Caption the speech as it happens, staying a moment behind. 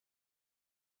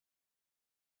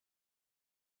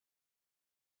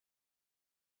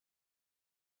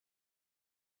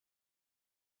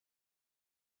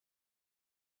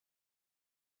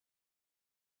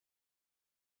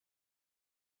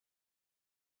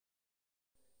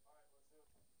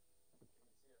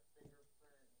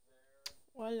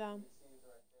Well,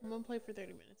 I'm gonna play for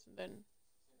 30 minutes and then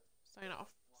sign off.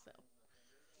 So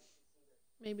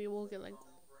maybe we'll get like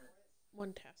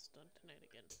one task done tonight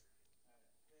again.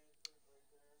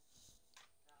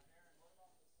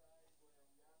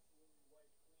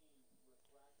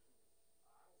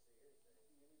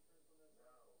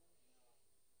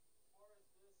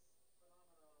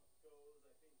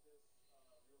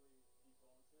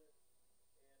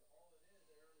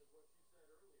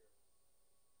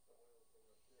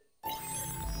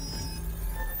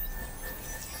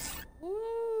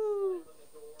 Woo!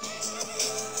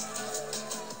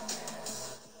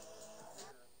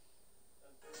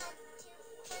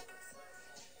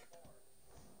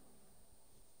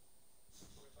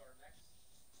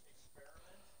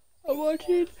 I'm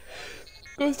watching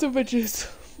Ghost of Witches.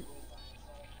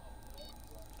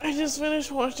 I just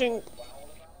finished watching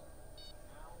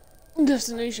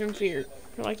Destination Fear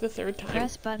for like the third time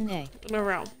Press button A. in a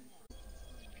row.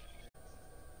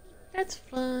 That's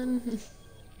fun.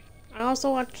 I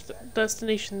also watched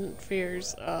Destination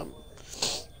Fear's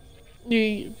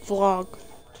new vlog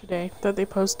today that they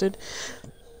posted.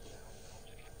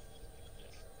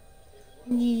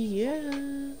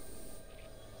 Yeah.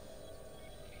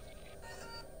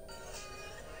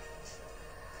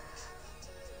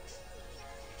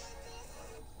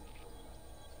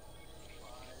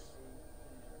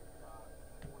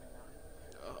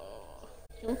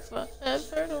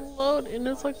 Forever to load, and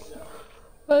it's like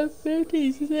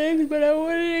 5:56, but I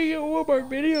wanted to get one more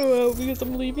video out because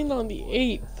I'm leaving on the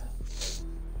 8th,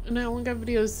 and I only got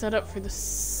videos set up for the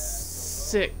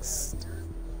 6th.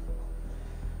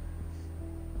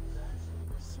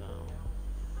 So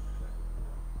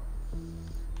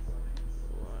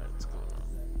what's going on?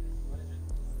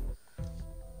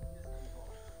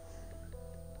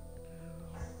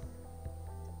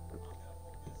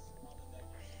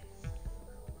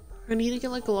 I need to get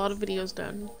like a lot of videos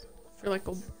done for like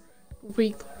a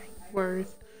week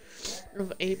worth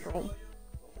of April.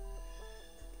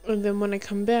 And then when I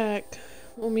come back,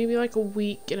 well, maybe like a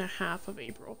week and a half of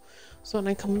April. So when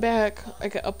I come back, I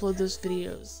can upload those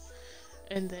videos.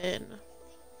 And then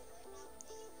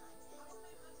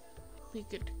be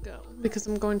good to go. Because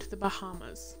I'm going to the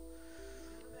Bahamas.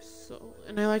 So,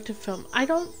 and I like to film. I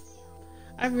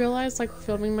realize like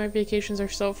filming my vacations are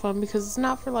so fun because it's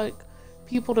not for like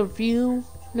people to view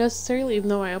necessarily, even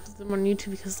though I upload them on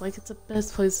YouTube because like it's the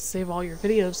best place to save all your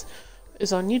videos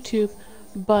is on YouTube,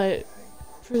 but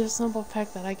for the simple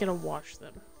fact that I get to watch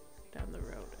them down the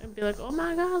road and be like, oh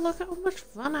my god, look how much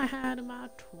fun I had in my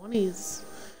 20s.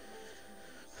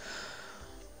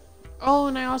 Oh,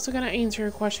 and I also gotta answer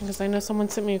a question because I know someone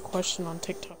sent me a question on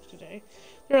TikTok today.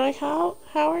 They're like, how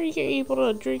are you able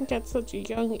to drink at such a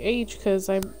young age? Because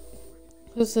I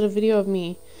posted a video of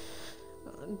me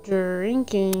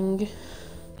drinking,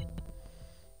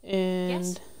 and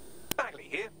yes. Bagley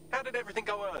here. How did everything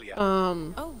go earlier?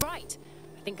 Oh right.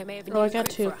 I think I may have been I got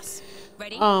two. for us.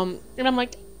 Ready? And I'm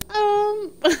like,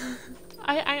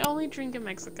 I only drink in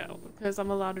Mexico because I'm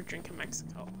allowed to drink in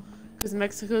Mexico because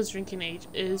Mexico's drinking age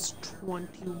is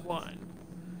 21.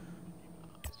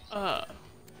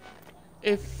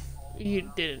 If you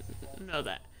didn't know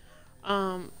that,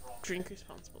 drink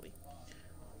responsibly.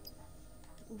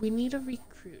 We need to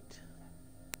recruit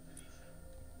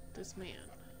this man.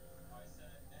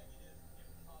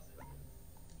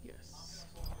 Yes.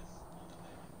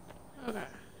 Okay.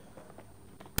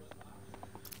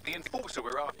 The enforcer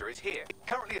we're after is here,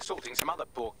 currently assaulting some other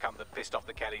poor cunt that pissed off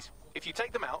the Kellys. If you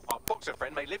take them out, our boxer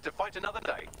friend may live to fight another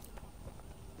day.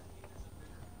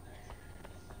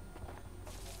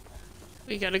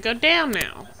 We gotta go down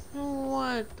now.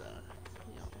 What the?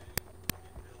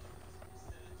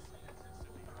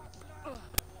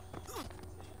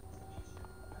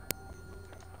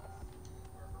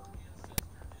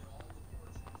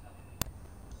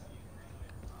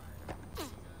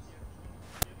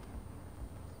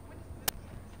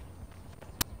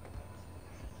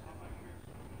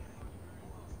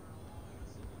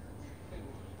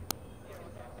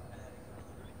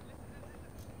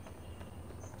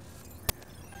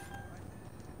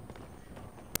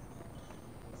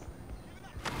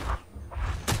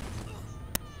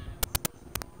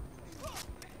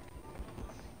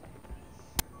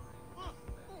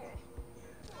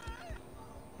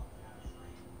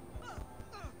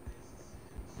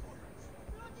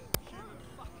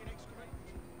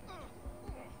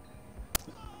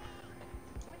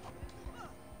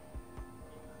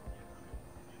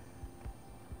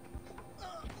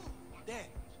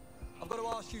 I've got to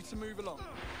ask you to move along.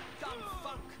 Dumb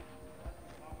fuck!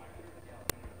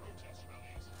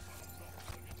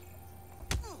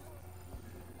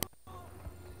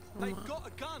 They've got to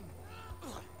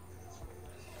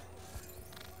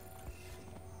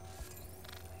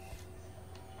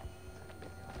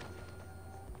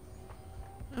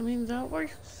that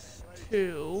works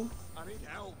too. I need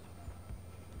help.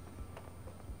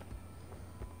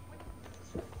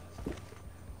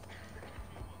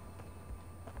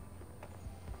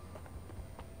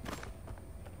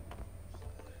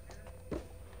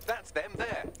 That's them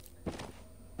there.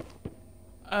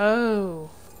 Oh.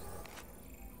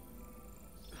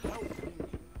 Help me.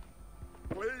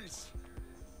 Please.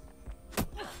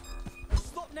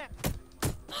 Stop now.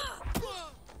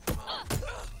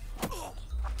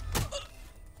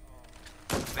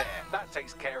 There, that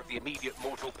takes care of the immediate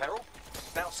mortal peril.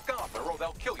 Now scarf her or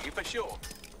they'll kill you for sure.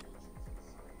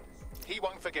 He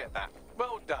won't forget that.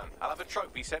 Well done. I'll have a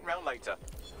trophy sent round later.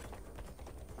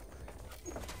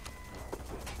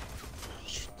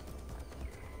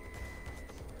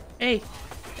 A,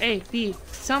 A, B,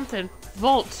 something.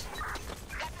 Volt.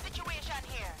 Got the situation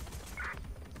here.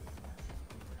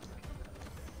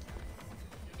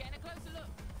 Getting a closer look.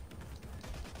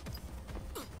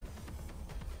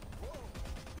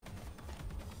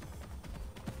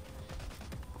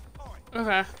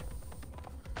 Okay.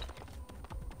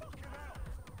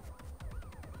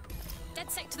 Dead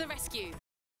Sec to the rescue.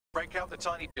 Break out the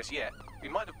tiny just yet. We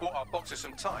might have bought our boxers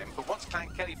some time, but once Clan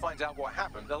Kelly finds out what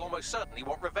happened, they'll almost certainly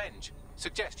want revenge.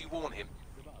 Suggest you warn him.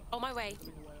 On my way.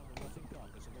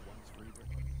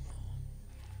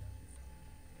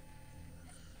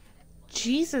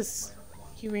 Jesus.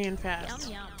 He ran fast.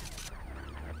 Yum, yum.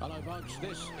 Hello, folks.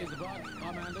 This is the Bug.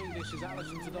 I'm Andy. This is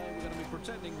Alison. Today we're going to be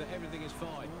pretending that everything is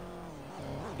fine.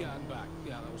 Yeah, and back.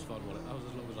 Yeah, that was fun, wasn't it? That was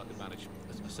as long as I could manage.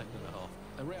 A second and a half.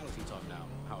 A reality time now,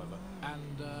 however.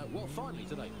 And, well, finally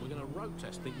today we're going to road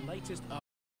test the latest update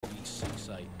of the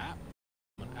CSA app.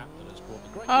 An app that has brought the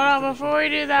great Hold on, news before we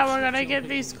do that, we're gonna tradition get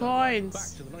these back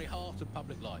coins. to the very heart of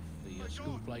public life, the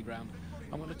school playground.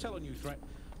 I'm going to tell a new threat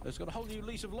that's got a whole new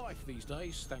lease of life these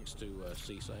days, thanks to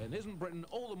CSA. And isn't Britain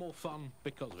all the more fun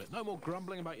because of it? No more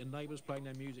grumbling about your neighbours playing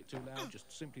their music too loud.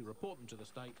 Just simply report them to the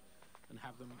state and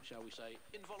have them, shall we say,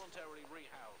 involuntarily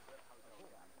rehoused.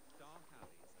 Dark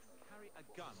alleys. Carry a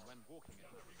gun when walking in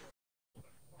them.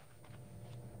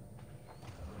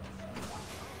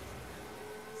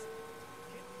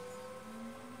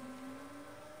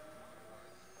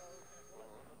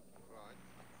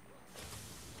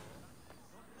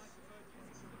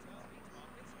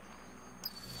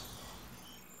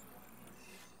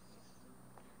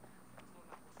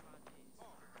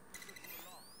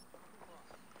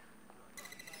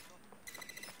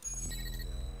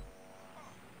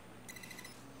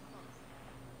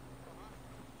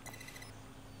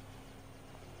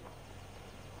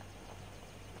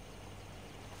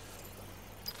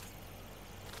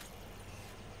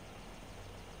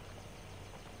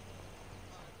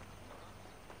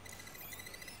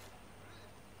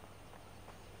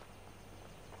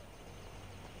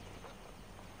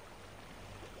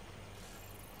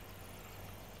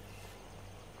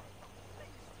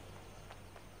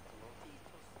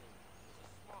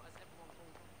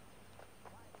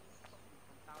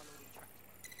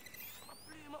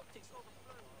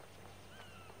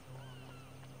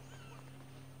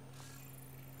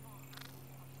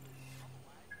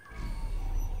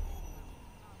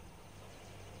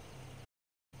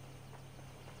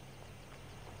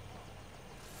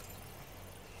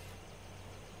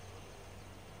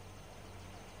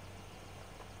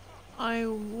 I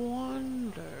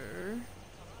wonder.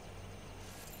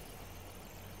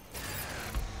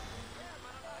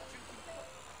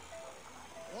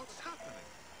 What's happening?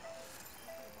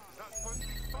 Is that supposed to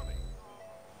be funny?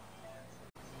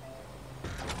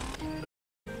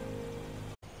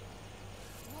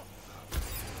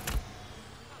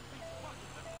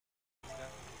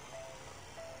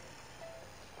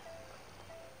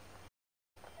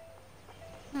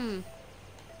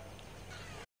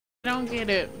 I don't get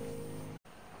it.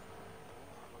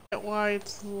 Why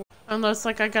it's unless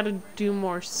like I gotta do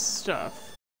more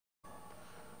stuff.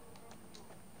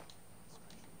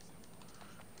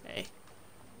 Okay.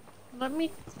 Let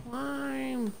me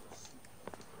climb.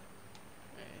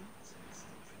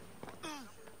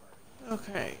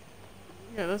 Okay.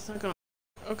 Yeah, that's not gonna.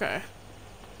 Okay.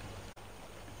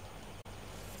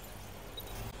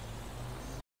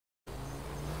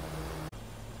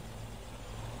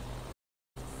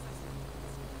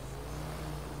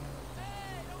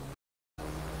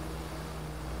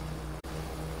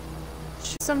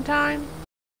 Sometime?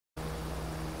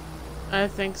 I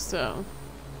think so.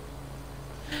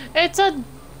 It's a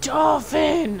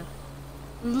dolphin!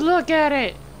 Look at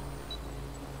it!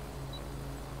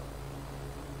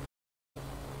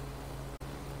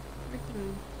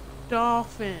 Freaking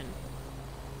dolphin.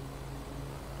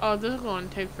 Oh, this is going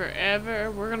to take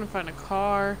forever. We're going to find a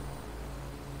car.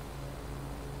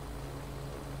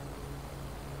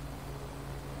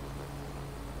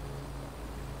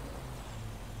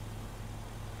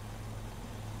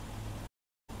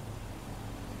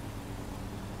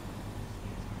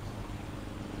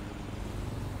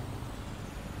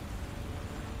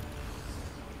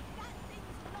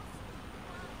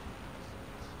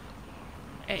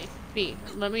 A, B,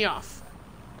 let me off.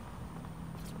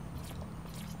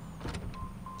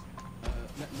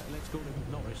 Let's call him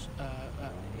Norris.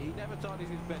 He never tidies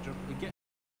his bedroom.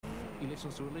 He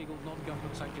listens to illegal,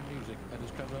 non-government sanctioned music and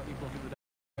is covertly blocking the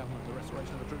government, the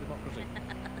restoration of a true democracy.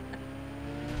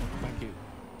 Thank you.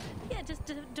 Yeah,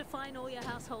 just define all your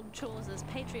household chores as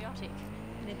patriotic.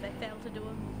 And if they fail to do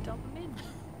them, dump them in.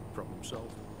 Problem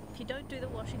solved. If you don't do the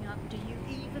washing up, do you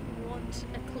even want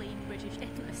a clean British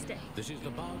estate? This is the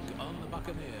bug on the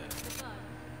Buccaneer. The bug.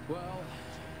 Well,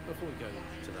 before we go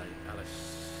today,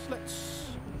 Alice, let's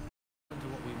turn to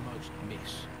what we most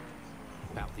miss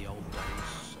about the old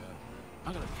days.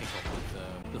 I'm going to kick off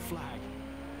with the flag.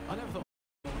 I never thought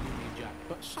of Union Jack,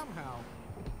 but somehow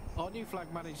our new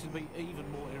flag managed to be even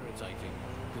more irritating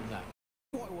than that.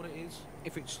 Quite what it is,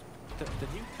 if it's the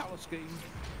new colour scheme,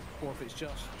 or if it's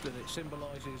just that it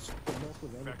symbolises the loss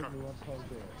of everything we once held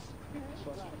dear.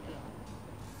 But that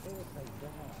irritates the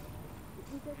heart.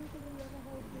 Is everything we ever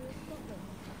held dear in Scotland?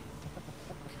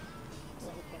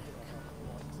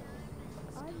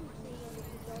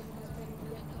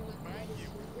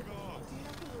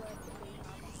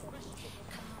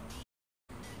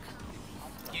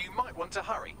 You might want to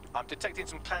hurry. I'm detecting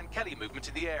some Clan Kelly movement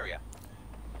in the area.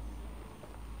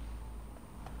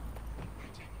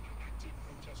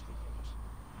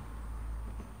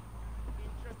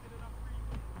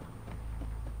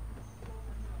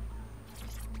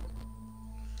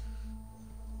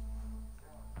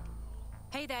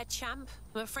 Hey there, champ.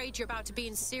 I'm afraid you're about to be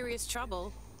in serious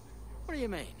trouble. What do you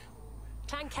mean?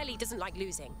 Clan Kelly doesn't like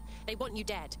losing. They want you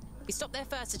dead. We stopped their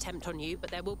first attempt on you, but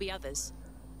there will be others.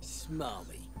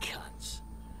 Smarmy cunts.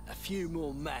 A few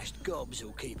more mashed gobs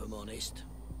will keep 'em honest.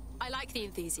 I like the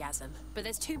enthusiasm, but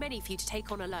there's too many for you to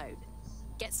take on alone.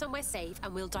 Get somewhere safe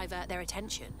and we'll divert their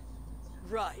attention.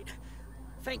 Right.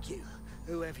 Thank you,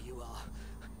 whoever you are.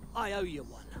 I owe you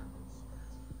one.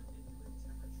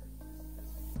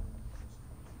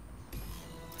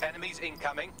 Enemies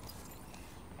incoming.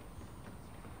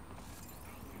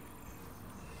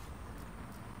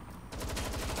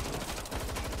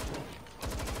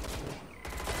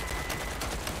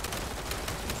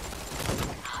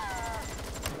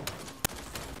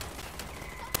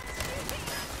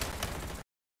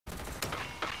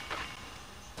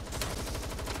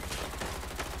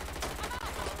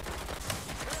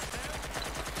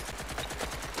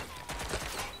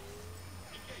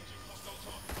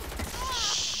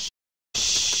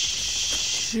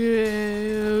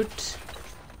 Shoot.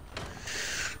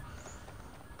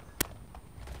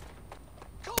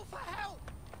 Call for help!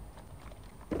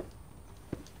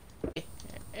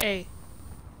 A.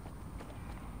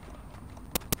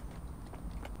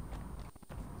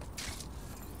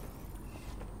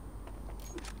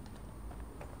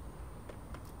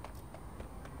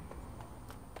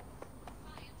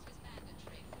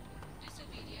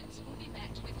 Disobedience will be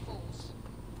met with force.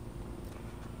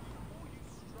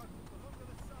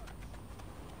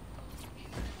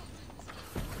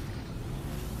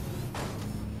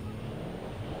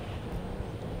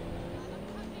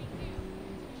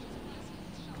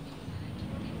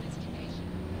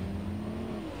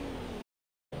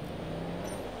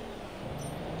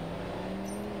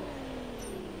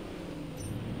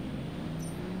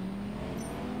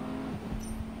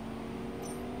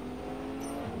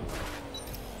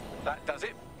 That does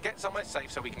it. Get somewhere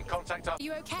safe so we can contact our... Are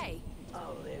you okay?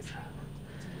 Olive.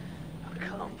 I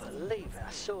can't believe how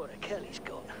sort of Kelly's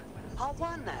got. I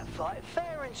won that fight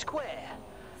fair and square.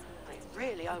 They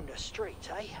really owned the streets,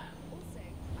 eh?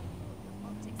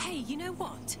 Hey, you know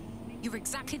what? You're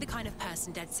exactly the kind of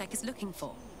person DedSec is looking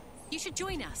for. You should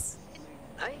join us.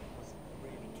 Eh?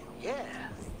 Yeah.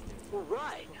 All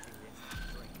right.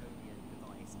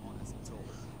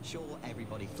 Sure,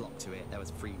 everybody flocked to it. There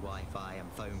was free Wi-Fi and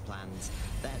phone plans.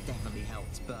 That definitely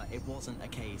helped, but it wasn't a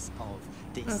case of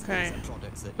this is a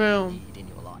product that you need in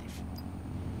your life.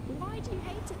 Why do you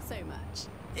hate it so much?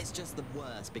 It's just the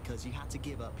worst because you had to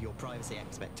give up your privacy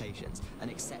expectations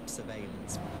and accept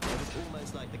surveillance. It was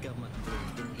almost like the government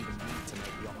didn't even need to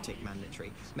make the optic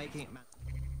mandatory, making it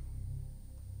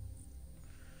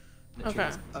mandatory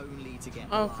was only to get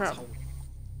the last whole...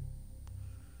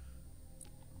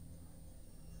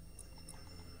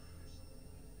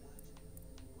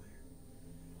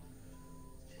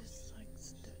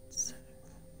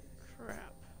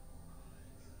 Crap.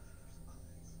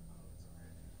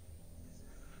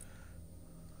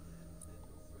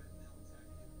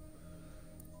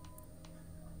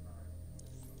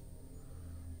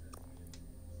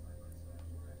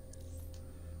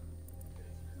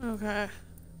 Okay.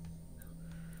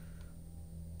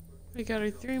 We got our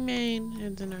 3 main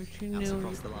and then our 2 That's new.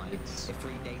 across the line. If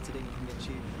free data didn't convince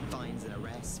you, fines and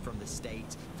arrests from the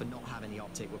state for not having the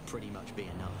optic would pretty much be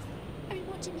enough. I mean,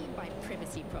 what do you mean by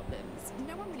privacy problems?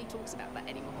 No one really talks about that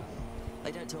anymore.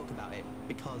 They don't talk about it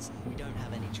because we don't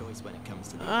have any choice when it comes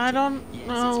to the I don't yes,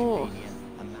 know. It's convenient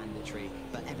and mandatory,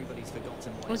 but everybody's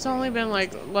forgotten what It's only been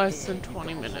like less than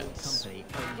 20 minutes.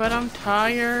 But I'm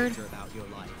tired. About your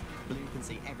life. Blue can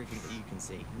see everything that you can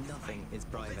see. Nothing is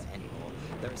private anymore.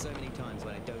 There are so many times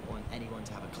when I don't want anyone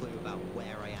to have a clue about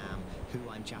where I am, who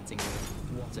I'm chatting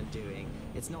with, what I'm doing.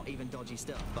 It's not even dodgy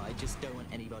stuff, but I just don't want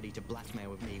anybody to blackmail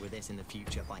with me with this in the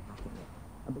future by hacking it.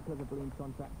 And because of Bloom's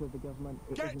contract with the government,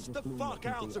 it isn't just Bloom that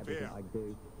can see everything I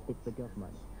do. It's the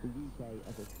government. The UK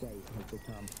as a state has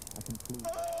become a complete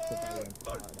surveillance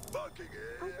paradigm. I think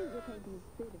you're taking a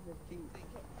bit of a deep.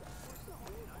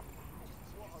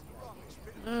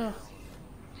 Ugh.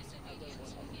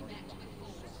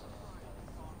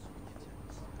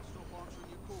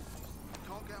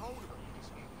 Can't get hold of them.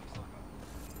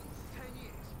 10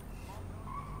 years.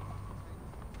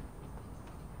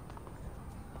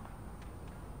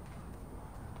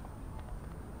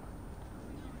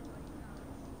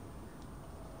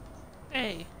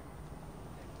 Hey.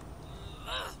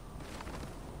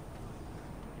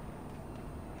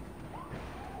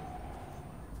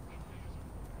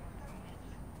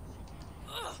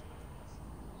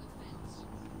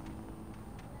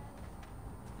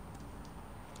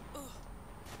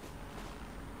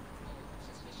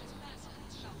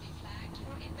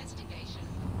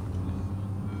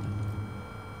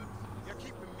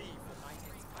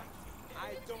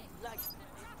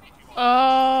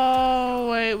 Oh,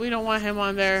 wait, we don't want him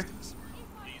on there.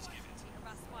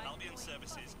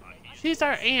 She's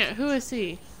our aunt. Who is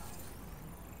he?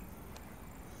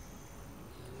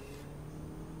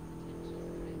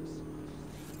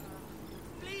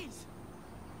 Please,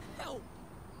 help.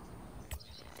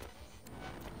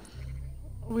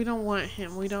 We don't want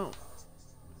him. We don't.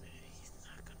 He's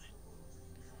not gonna.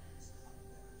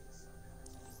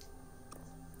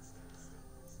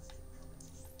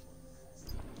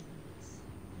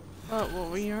 But what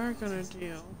we are gonna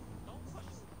do.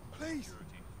 Please,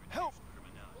 help.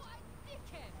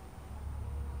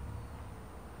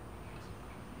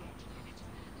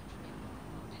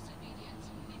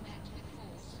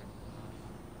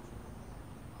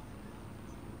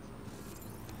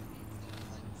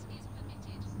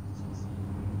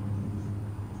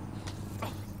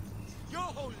 Your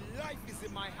whole life is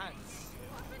in my hands.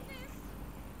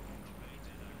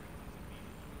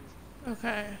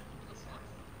 Okay.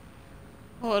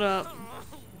 Hold up.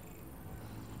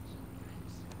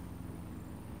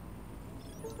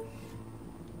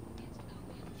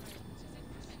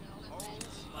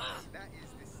 That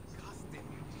is disgusting.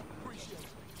 Appreciate it.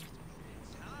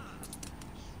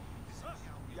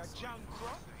 You junk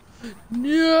crop?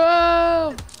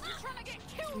 No!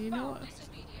 You know what?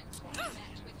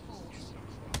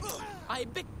 I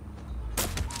be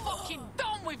fucking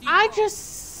done with you. I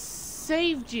just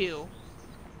saved you.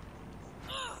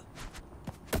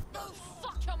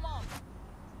 Fuck your mom.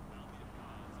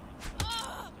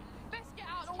 Best get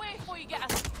out of the way before you get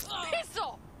us. Piss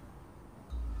off.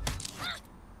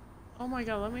 Oh my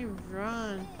god, let me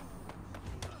run.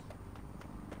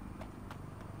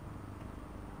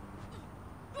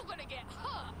 You're gonna get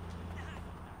hurt.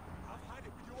 I've had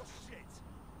it with your shit.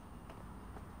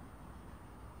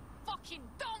 Fucking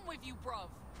done with you, bruv.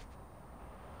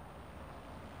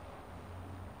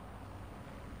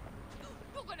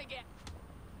 You're gonna get.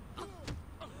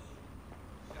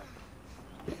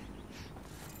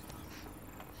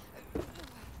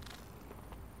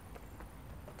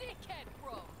 Dickhead,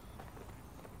 bro.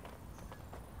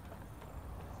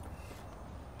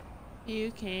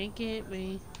 You can't get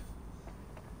me.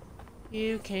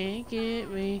 You can't get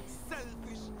me.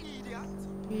 Selfish idiot.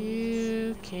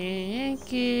 You can't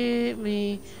get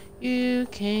me. You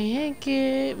can't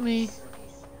get me.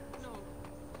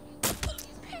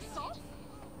 Piss off.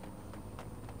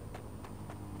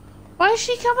 Why is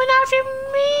she coming after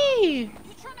me?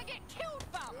 You're trying to get killed,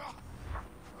 fam.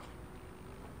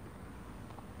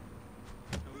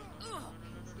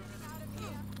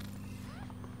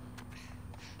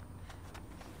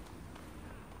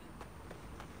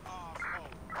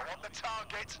 I want the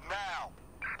target now.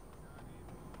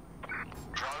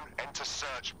 Drone, enter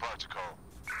search protocol.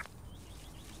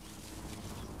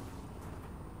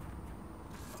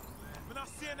 When I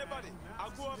see anybody,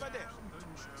 I'll go over there.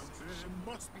 She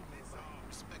must be this.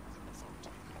 Respect the authority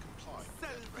and comply.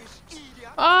 Selfish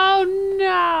idiot. Oh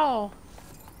no!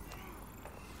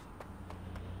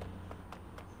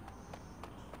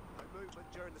 No movement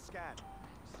during the scan.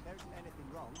 There isn't anything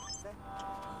wrong.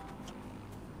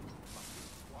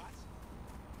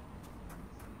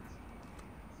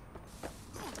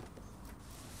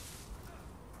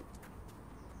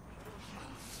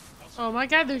 Oh my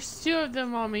god, there's two of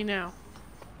them on me now.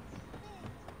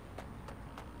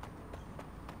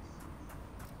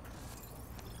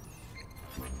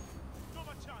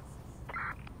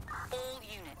 All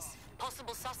units.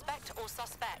 Possible suspect or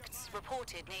suspects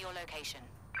reported near your location.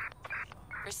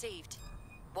 Received.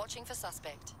 Watching for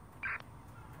suspect.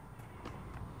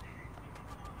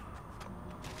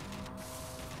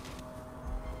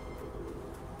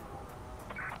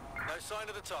 No sign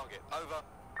of the target. Over.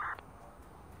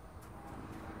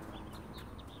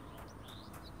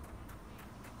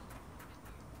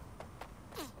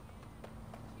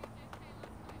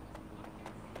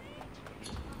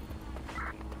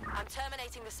 I'm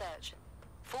terminating the search.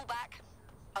 Fall back.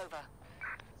 Over.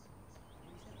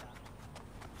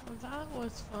 Well, that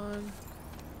was fun.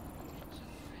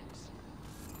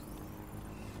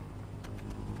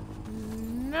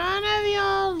 None of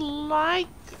y'all like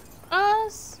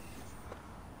us?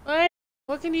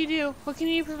 What can you do? What can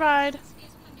you provide?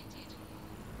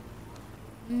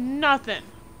 Nothing.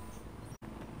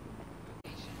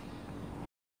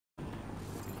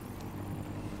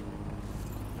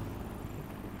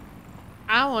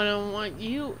 I want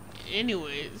you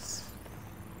anyways.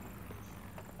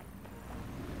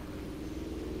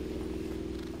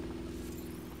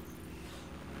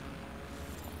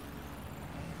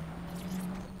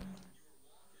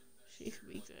 She could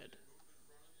be good.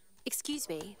 Excuse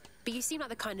me, but you seem like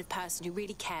the kind of person who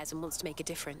really cares and wants to make a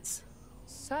difference.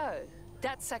 So,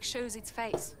 that sack shows its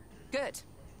face. Good.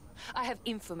 I have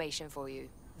information for you.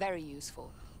 Very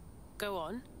useful. Go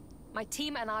on. My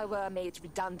team and I were made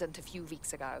redundant a few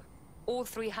weeks ago. All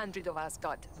 300 of us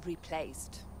got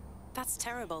replaced. That's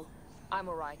terrible. I'm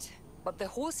alright, but the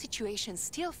whole situation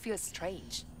still feels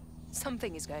strange.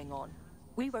 Something is going on.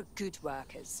 We were good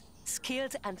workers,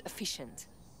 skilled and efficient.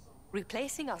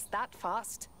 Replacing us that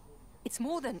fast? It's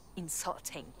more than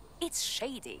insulting. It's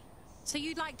shady. So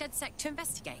you'd like DedSec to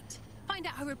investigate? Find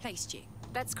out who replaced you?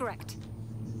 That's correct.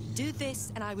 Do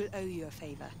this and I will owe you a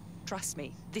favor. Trust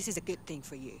me, this is a good thing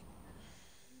for you.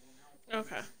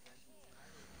 Okay.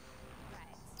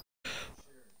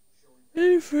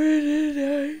 They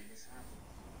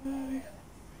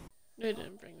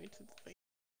didn't bring me to the